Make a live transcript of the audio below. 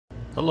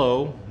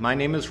Hello, my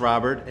name is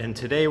Robert, and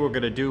today we're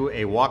going to do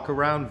a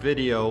walk-around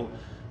video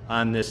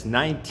on this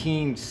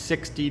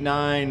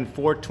 1969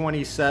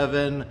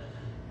 427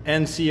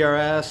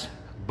 NCRS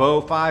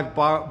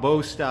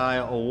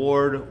bowtie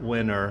award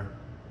winner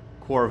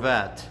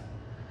Corvette.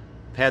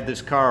 I've had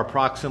this car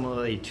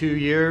approximately 2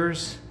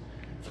 years.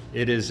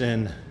 It is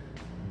in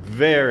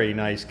very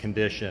nice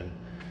condition.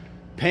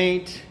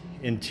 Paint,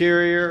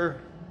 interior,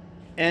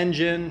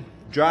 engine,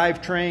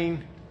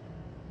 drivetrain,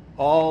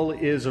 all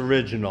is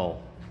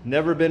original.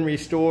 Never been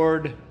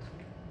restored,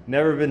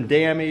 never been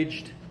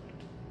damaged.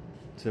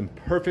 It's in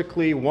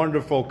perfectly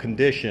wonderful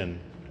condition.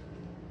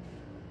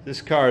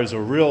 This car is a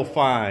real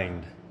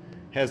find.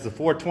 Has the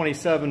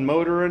 427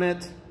 motor in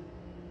it,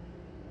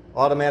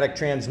 automatic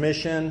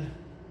transmission,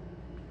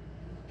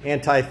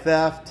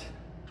 anti-theft,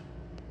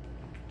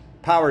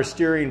 power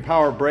steering,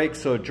 power brakes,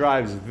 so it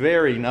drives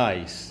very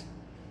nice.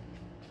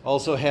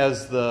 Also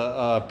has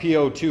the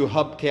PO2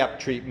 hubcap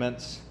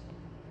treatments,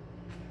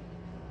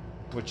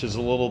 which is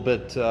a little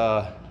bit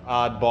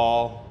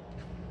oddball.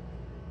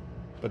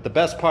 But the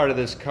best part of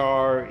this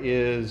car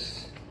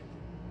is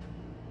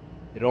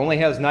it only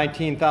has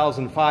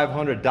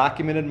 19,500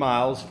 documented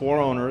miles, 4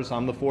 owners.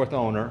 I'm the 4th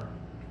owner.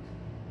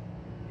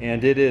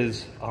 And it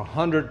is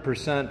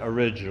 100%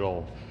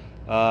 original.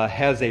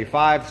 Has a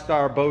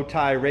 5-star bow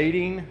tie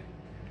rating,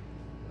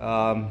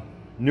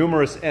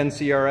 numerous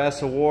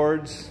NCRS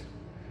awards.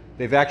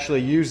 They've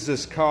actually used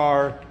this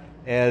car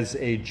as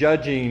a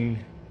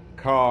judging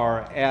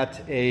car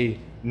at a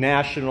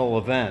national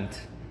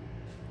event.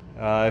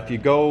 If you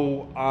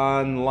go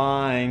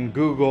online,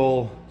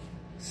 Google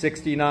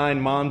 69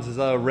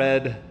 Monza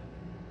red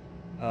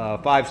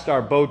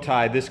 5-star bow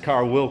tie, this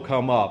car will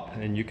come up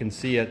and you can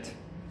see it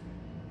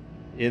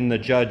in the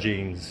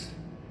judgings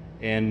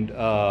and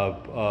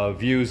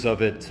views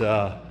of it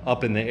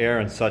up in the air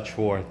and such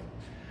forth.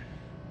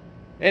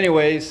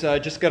 Anyways,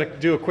 just got to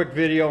do a quick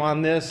video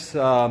on this.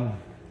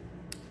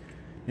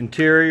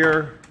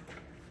 Interior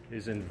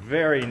is in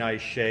very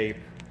nice shape.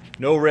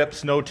 No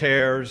rips, no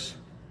tears.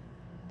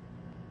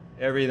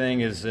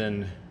 Everything is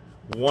in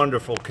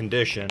wonderful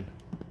condition.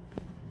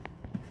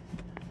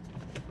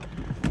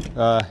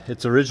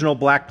 It's original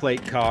black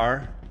plate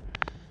car,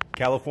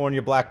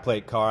 California black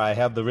plate car. I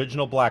have the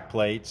original black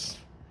plates.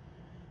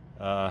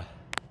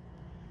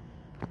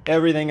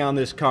 Everything on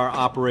this car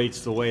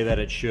operates the way that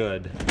it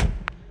should.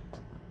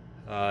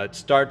 It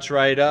starts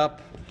right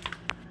up.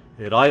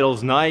 It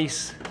idles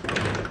nice.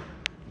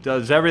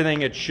 Does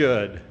everything it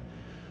should.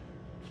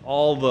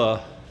 All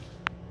the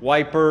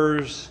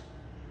wipers,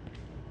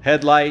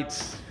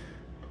 headlights,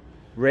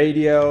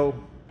 radio,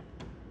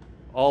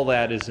 all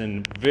that is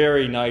in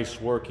very nice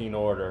working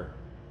order.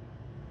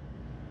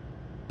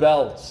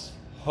 Belts,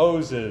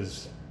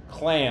 hoses,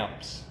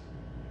 clamps,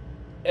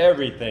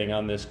 everything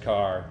on this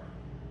car.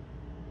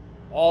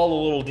 All the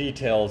little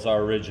details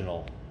are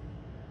original.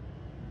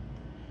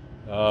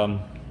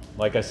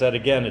 Like I said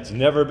again, it's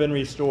never been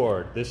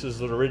restored. This is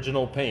the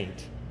original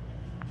paint.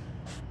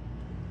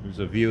 There's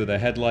a view of the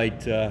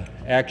headlight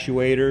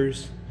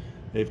actuators.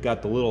 They've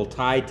got the little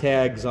tie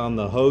tags on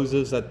the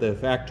hoses that the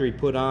factory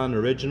put on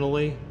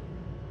originally.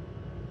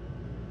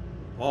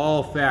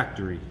 All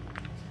factory.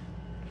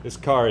 This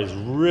car is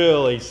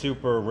really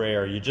super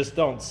rare. You just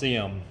don't see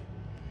them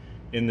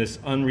in this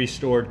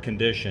unrestored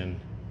condition.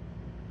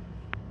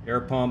 Air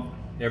pump,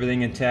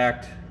 everything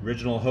intact.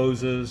 Original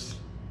hoses,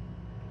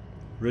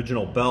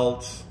 original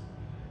belts.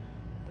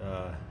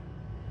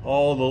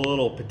 All the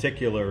little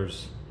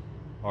particulars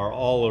are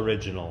all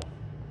original.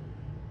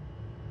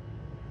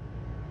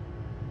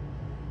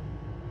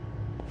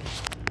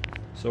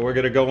 So we're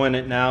going to go in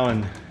it now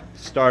and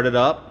start it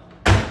up.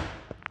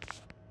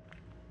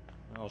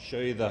 I'll show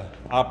you the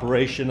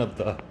operation of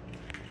the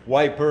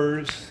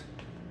wipers.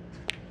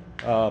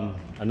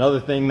 Another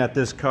thing that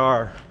this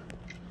car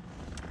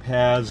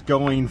has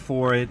going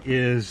for it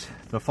is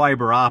the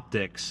fiber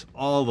optics.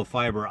 All the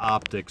fiber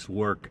optics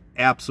work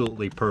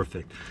absolutely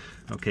perfect.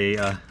 Okay,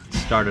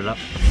 start it up.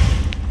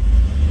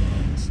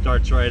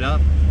 Starts right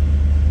up.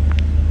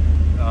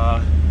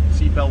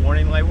 Seatbelt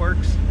warning light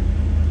works.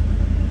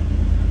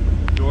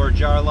 Door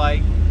jar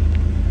light.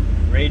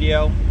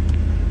 Radio.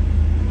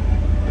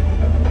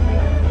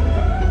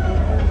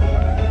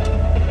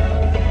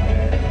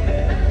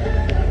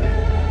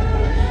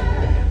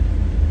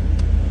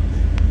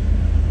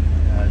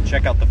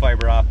 Check out the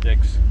fiber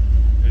optics.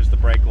 There's the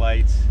brake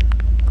lights.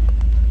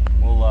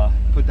 We'll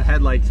put the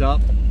headlights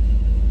up.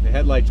 The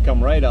headlights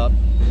come right up.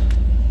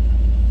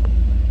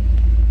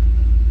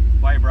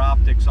 Fiber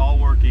optics all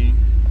working.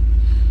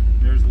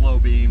 There's low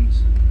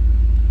beams,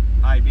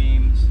 high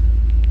beams,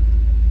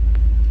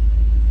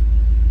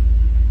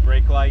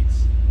 brake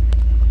lights.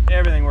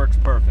 Everything works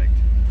perfect.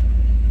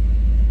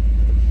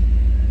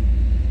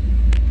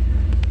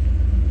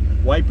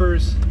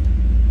 Wipers,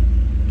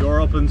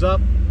 door opens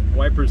up,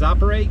 wipers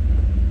operate.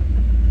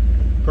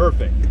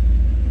 Perfect.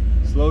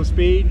 Slow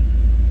speed,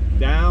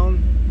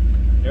 down,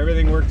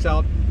 everything works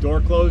out.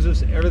 Door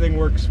closes, everything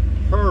works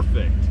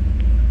perfect.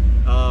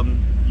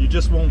 you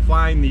just won't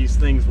find these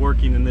things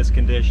working in this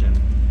condition.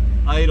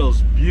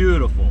 Idle's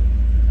beautiful.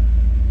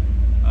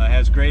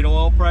 Has great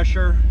oil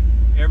pressure.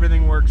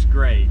 Everything works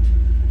great.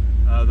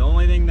 The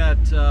only thing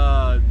that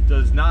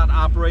does not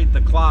operate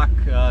the clock,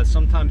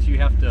 sometimes you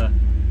have to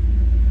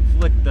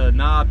flick the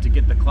knob to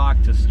get the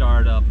clock to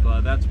start up.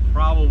 That's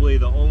probably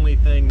the only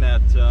thing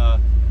that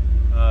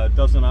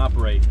doesn't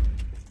operate.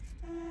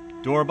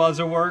 Door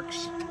buzzer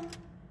works.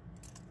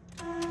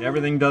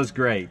 Everything does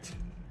great.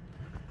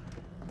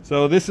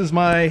 So this is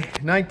my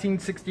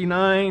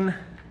 1969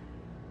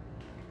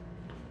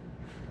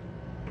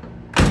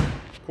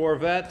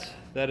 Corvette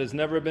that has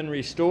never been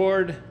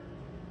restored.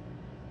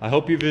 I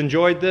hope you've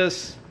enjoyed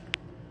this,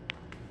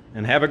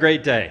 and have a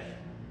great day.